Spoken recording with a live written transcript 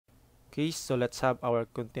Okay, so let's have our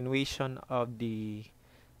continuation of the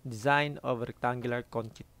design of a rectangular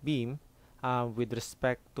concrete beam with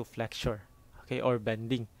respect to flexure, okay, or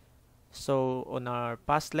bending. So on our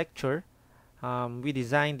past lecture, we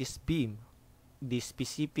designed this beam, this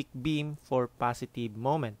specific beam for positive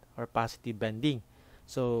moment or positive bending.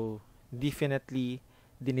 So definitely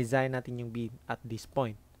dinesign natin yung beam at this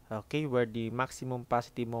point, okay, where the maximum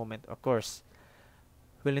positive moment occurs.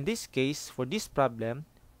 Well, in this case, for this problem,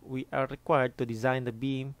 we are required to design the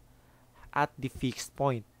beam at the fixed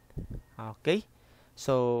point. Okay,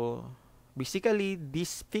 so basically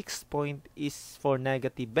this fixed point is for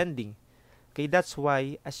negative bending. Okay, that's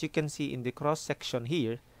why, as you can see in the cross section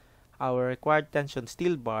here, our required tension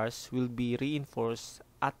steel bars will be reinforced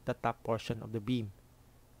at the top portion of the beam.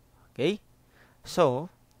 Okay, so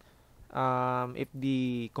if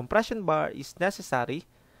the compression bar is necessary,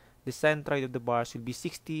 the centroid of the bars will be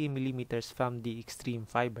 60 millimeters from the extreme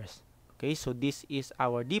fibers. Okay, so this is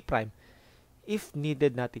our D prime if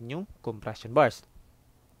needed natin yung compression bars.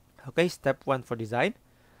 Okay, step 1 for design,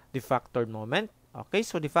 the factored moment. Okay,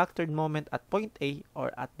 so the factored moment at point A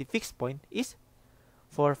or at the fixed point is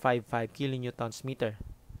 455 kilonewtons meter.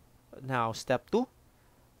 Now, step 2,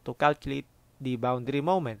 to calculate the boundary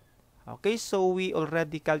moment. Okay, so we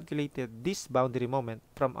already calculated this boundary moment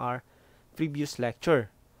from our previous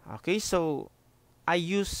lecture. Okay, so I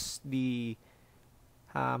use the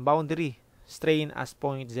boundary strain as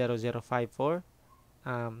 0.0054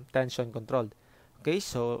 tension controlled. Okay,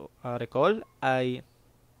 so recall, I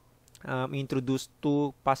introduced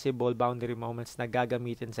two possible boundary moments na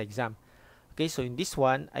gagamitin sa exam. Okay, so in this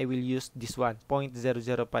one, I will use this one,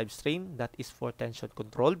 0.005 strain, that is for tension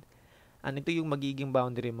controlled. And ito yung magiging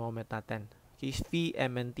boundary moment natin. Okay,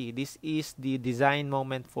 VMNT. This is the design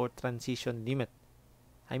moment for transition limit.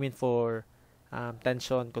 I mean for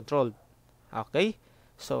tension controlled. Okay,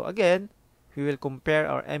 so again, we will compare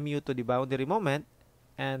our MU to the boundary moment,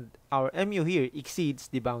 and our MU here exceeds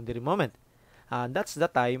the boundary moment. That's the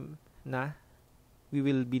time na we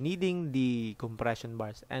will be needing the compression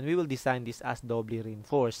bars, and we will design this as doubly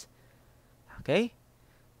reinforced. Okay,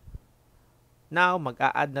 now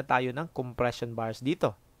mag-a-add na tayo ng compression bars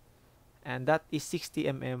dito, and that is 60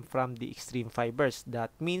 mm from the extreme fibers.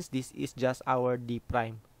 That means this is just our D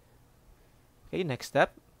prime. Okay, next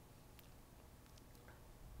step.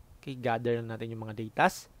 Okay, gather natin yung mga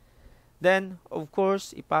datas. Then, of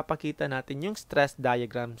course, ipapakita natin yung stress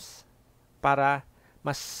diagrams para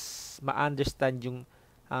mas ma-understand yung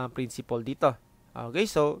principle dito. Okay,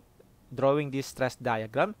 so, drawing this stress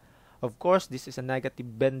diagram. Of course, this is a negative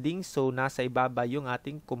bending, so nasa ibaba yung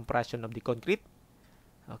ating compression of the concrete.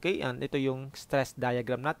 Okay, and ito yung stress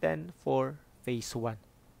diagram natin for phase 1.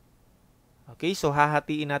 Okay, so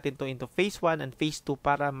hahatiin natin to into phase 1 and phase 2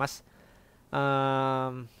 para mas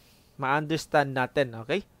ma-understand natin.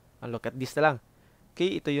 Okay, look at this na lang.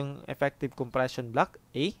 Okay, ito yung effective compression block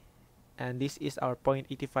A, and this is our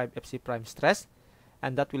 0.85 FC prime stress,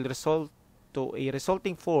 and that will result to a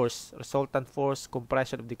resultant force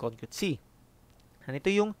compression of the concrete C. And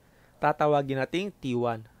ito yung tatawagin nating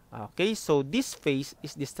T1. Okay, so this phase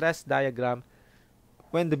is the stress diagram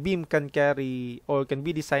when the beam can carry or can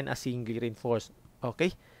be designed as singly reinforced.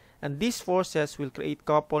 Okay, and these forces will create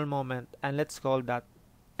couple moment, and let's call that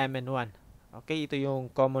MN1. Okay, ito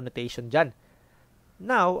yung common notation dyan.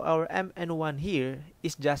 Now, our MN1 here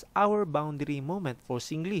is just our boundary moment for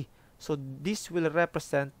singly. So, this will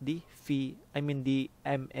represent the the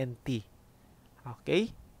MNT.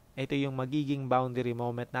 Okay? Ito yung magiging boundary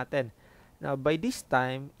moment natin. Now, by this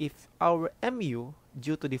time, if our MU,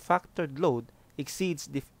 due to the factored load, exceeds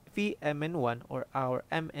the VMN1 or our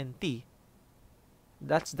MNT,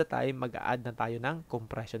 that's the time mag-a-add na tayo ng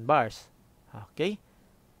compression bars. Okay?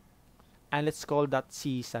 And let's call that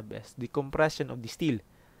C sub S, the compression of the steel.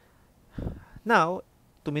 Now,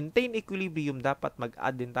 to maintain equilibrium, dapat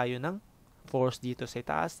mag-add din tayo ng force dito sa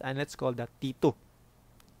taas, and let's call that T2.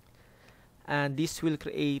 And this will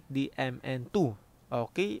create the MN2.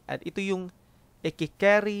 Okay? At ito yung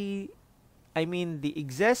i-carry, the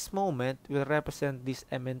excess moment will represent this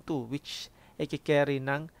MN2, which i-carry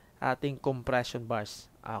ng ating compression bars.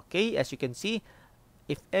 Okay? As you can see,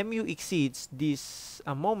 if MU exceeds this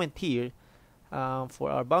moment here, for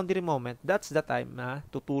our boundary moment, that's the time na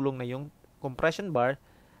tutulong na yung compression bar,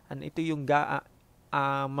 and ito yung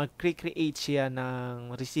mag-create siya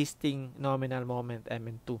ng resisting nominal moment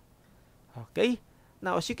MN2. Okay?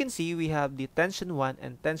 Now, as you can see, we have the tension 1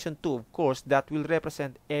 and tension 2, of course, that will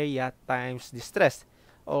represent area times the stress,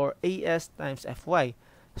 or AS times Fy.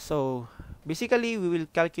 So, basically, we will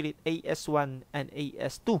calculate AS1 and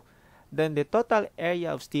AS2. Then, the total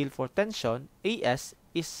area of steel for tension, AS,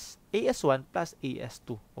 is AS1 plus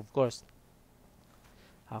AS2, of course.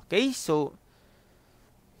 Okay, so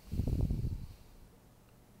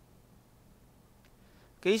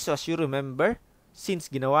as you remember, since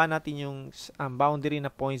ginawa natin yung boundary na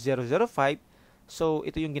 0.005, so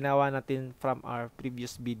ito yung ginawa natin from our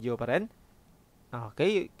previous video pa rin.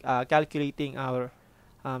 Okay, calculating our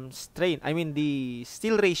strain, the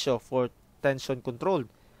steel ratio for tension controlled.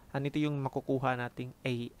 And ito yung makukuha nating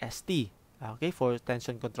AST. Okay, for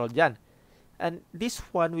tension control dyan. And this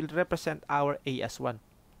one will represent our AS1.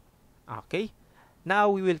 Okay,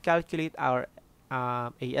 now we will calculate our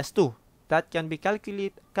AS2. That can be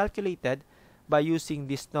calculated by using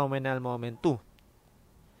this nominal moment 2.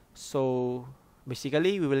 So,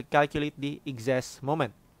 basically, we will calculate the excess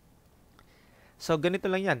moment. So, ganito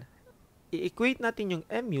lang yan. I-equate natin yung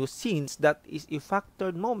MU since that is a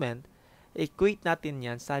factored moment. Equate natin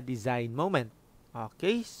yan sa design moment.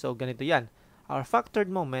 Okay? So, ganito yan. Our factored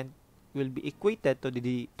moment will be equated to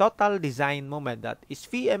the total design moment, that is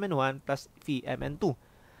Vmn1 plus Vmn2.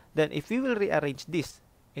 Then, if we will rearrange this,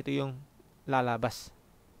 ito yung lalabas.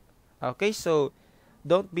 Okay? So,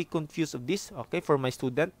 don't be confused of this. Okay? For my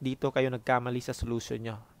student, dito kayo nagkamali sa solution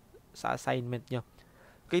nyo, sa assignment nyo.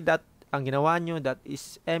 Okay? That, ang ginawa nyo, that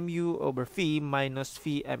is mu over phi minus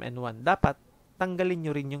Vmn1. Dapat, tanggalin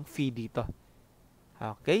nyo rin yung phi dito.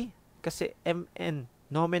 Okay? Kasi mn,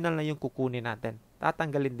 nominal na yung kukunin natin.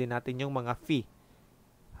 Tatanggalin din natin yung mga phi.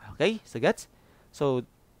 Okay? So, gets? So,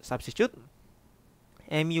 substitute.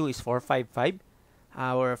 Mu is 455.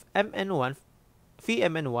 Our mn1,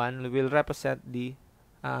 Vmn1 will represent the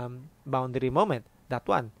boundary moment, that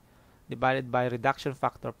one, divided by reduction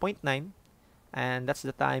factor 0.9. And that's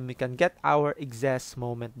the time we can get our excess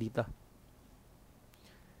moment dito.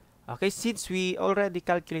 Okay, since we already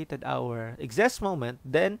calculated our excess moment,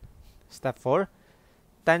 then step 4,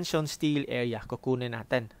 tension steel area, kukunin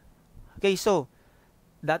natin. Okay, so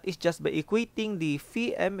that is just by equating the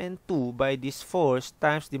Vmn2 by this force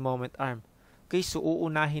times the moment arm. Okay, so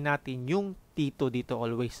uunahin natin yung T2 dito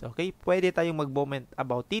always. Okay, pwede tayong mag-moment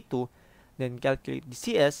about T2, then calculate the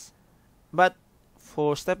CS, but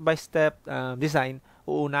for step-by-step design,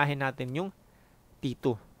 uunahin natin yung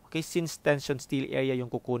T2. Okay, since tension steel area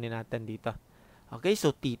yung kukunin natin dito. Okay,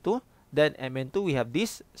 so T2, then Mn2, we have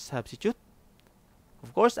this, substitute.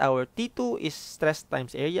 Of course, our T2 is stress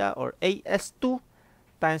times area, or AS2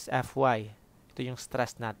 times Fy. Ito yung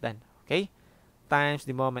stress natin. Okay, times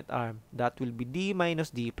the moment arm. That will be D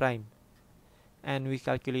minus D prime. And we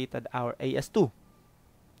calculated our AS2.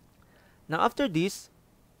 Now, after this,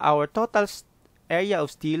 our total area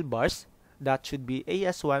of steel bars, that should be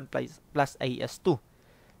AS1 plus AS2.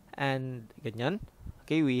 And ganyan.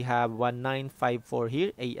 Okay, we have 1954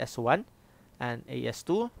 here, AS1 and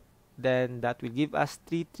AS2. Then that will give us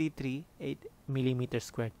 3338 millimeters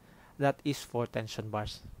squared. That is for tension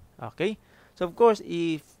bars. Okay? So of course,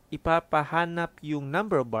 if ipapahanap yung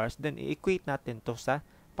number of bars, then i-equate natin to sa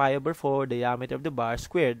pi over 4 diameter of the bar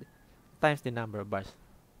squared times the number of bars.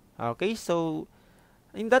 Okay? So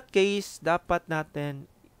in that case, dapat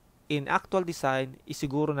natin in actual design,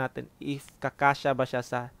 isiguro natin if kakasya ba siya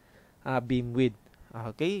sa beam width.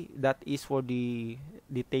 Okay? That is for the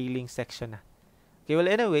detailing section na. Okay, well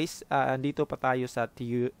anyways, andito pa tayo sa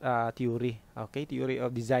theory. Okay? Theory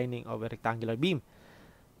of designing of a rectangular beam.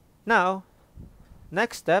 Now,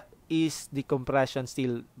 next step is the compression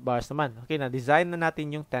steel bars naman. Okay, na-design na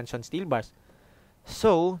natin yung tension steel bars.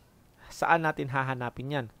 So, saan natin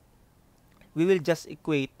hahanapin yan? We will just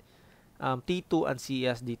equate T2 and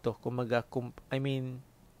CS dito. Kumaga,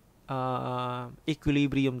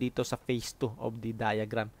 equilibrium dito sa phase 2 of the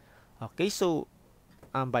diagram. Okay, so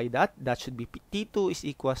by that should be T2 is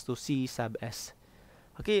equals to C sub S.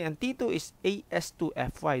 Okay, and T2 is AS2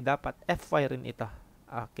 Fy. Dapat Fy rin ito.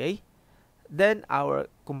 Okay, then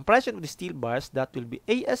our compression of the steel bars, that will be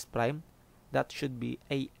AS prime. That should be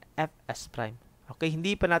AFS prime. Okay,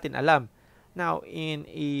 hindi pa natin alam. Now, in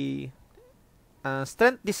a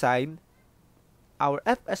strength design, our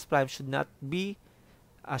Fs prime should not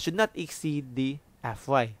exceed the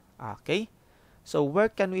Fy. Okay? So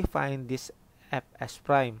where can we find this Fs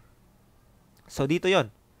prime? So dito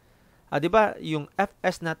 'yon. 'Di ba, yung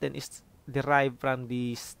Fs natin is derived from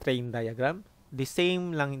the strain diagram. The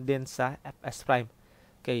same lang din sa Fs prime.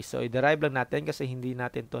 Okay, so i-derive lang natin kasi hindi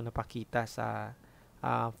natin 'to napakita sa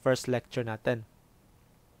first lecture natin.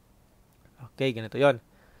 Okay, ganito 'yon.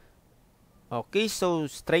 Okay, so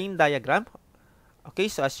strain diagram. Okay,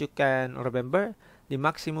 so as you can remember, the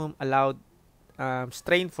maximum allowed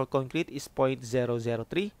strain for concrete is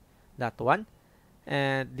 0.003. That one.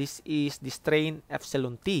 And this is the strain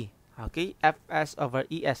epsilon T. Okay, Fs over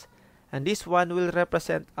Es. And this one will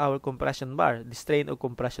represent our compression bar, the strain o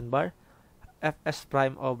compression bar, Fs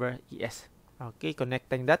prime over Es. Okay,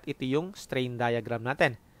 connecting that, ito yung strain diagram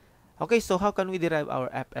natin. Okay, so how can we derive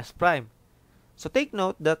our Fs prime? So take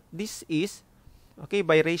note that this is, okay,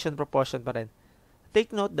 by ratio proportion pa rin.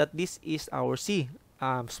 Take note that this is our C,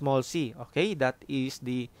 small c, okay? That is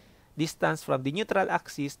the distance from the neutral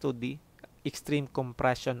axis to the extreme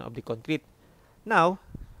compression of the concrete. Now,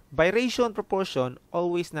 by ratio and proportion,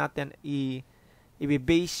 always natin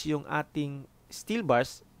i-base yung ating steel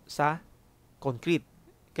bars sa concrete.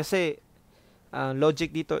 Kasi,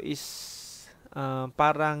 logic dito is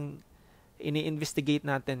parang ini-investigate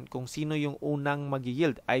natin kung sino yung unang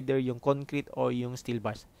mag-yield, either yung concrete or yung steel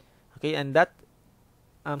bars. Okay, and that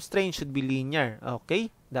strain should be linear. Okay,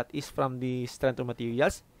 that is from the strength of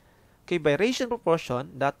materials. Okay, by ratio and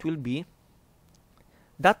proportion, that will be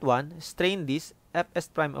that one, strain this Fs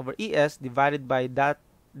prime over Es divided by that,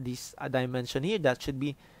 this dimension here, that should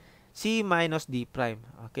be C minus D prime.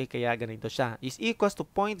 Okay, kaya ganito siya. Is equals to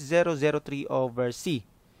 0.003 over C.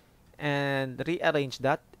 And rearrange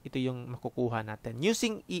that, ito yung makukuha natin.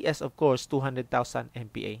 Using Es, of course, 200,000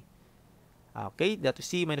 MPa. Okay, that is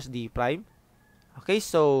C minus D prime. Okay,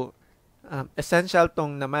 so, essential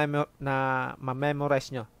tong na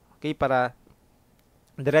ma-memorize nyo. Okay, para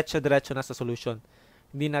diretso-diretso na sa solution.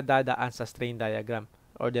 Hindi na dadaan sa strain diagram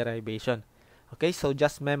or derivation. Okay, so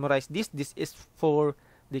just memorize this. This is for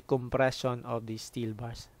the compression of the steel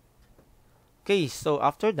bars. Okay, so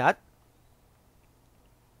after that,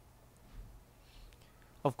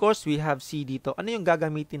 of course, we have C dito. Ano yung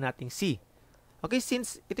gagamitin nating C? Okay,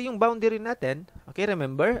 since ito yung boundary natin, okay,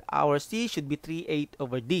 remember, our C should be 3/8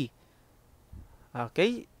 over D.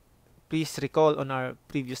 Okay, please recall on our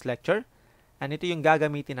previous lecture. And ito yung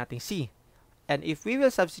gagamitin nating C. And if we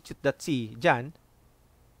will substitute that C dyan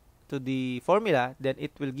to the formula, then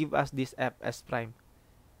it will give us this Fs prime.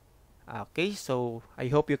 Okay, so I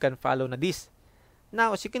hope you can follow na this.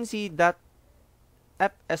 Now, as you can see that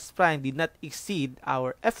Fs prime did not exceed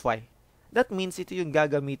our Fy. That means ito yung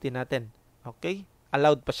gagamitin natin. Okay,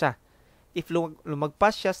 allowed pa siya. If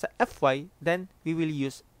lumagpas siya sa Fy, then we will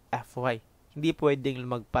use Fy. Hindi pwedeng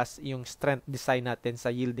lumagpas yung strength design natin sa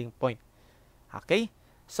yielding point. Okay,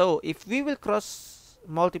 so if we will cross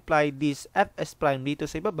multiply this Fs prime dito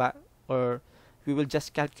sa ibaba, or we will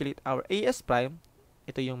just calculate our As prime,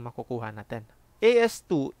 ito yung makukuha natin.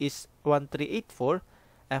 As2 is 1384,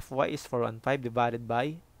 Fy is 415 divided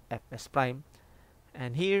by Fs prime.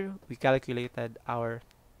 And here, we calculated our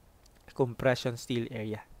compression steel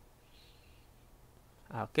area.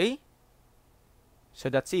 Okay?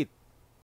 So that's it.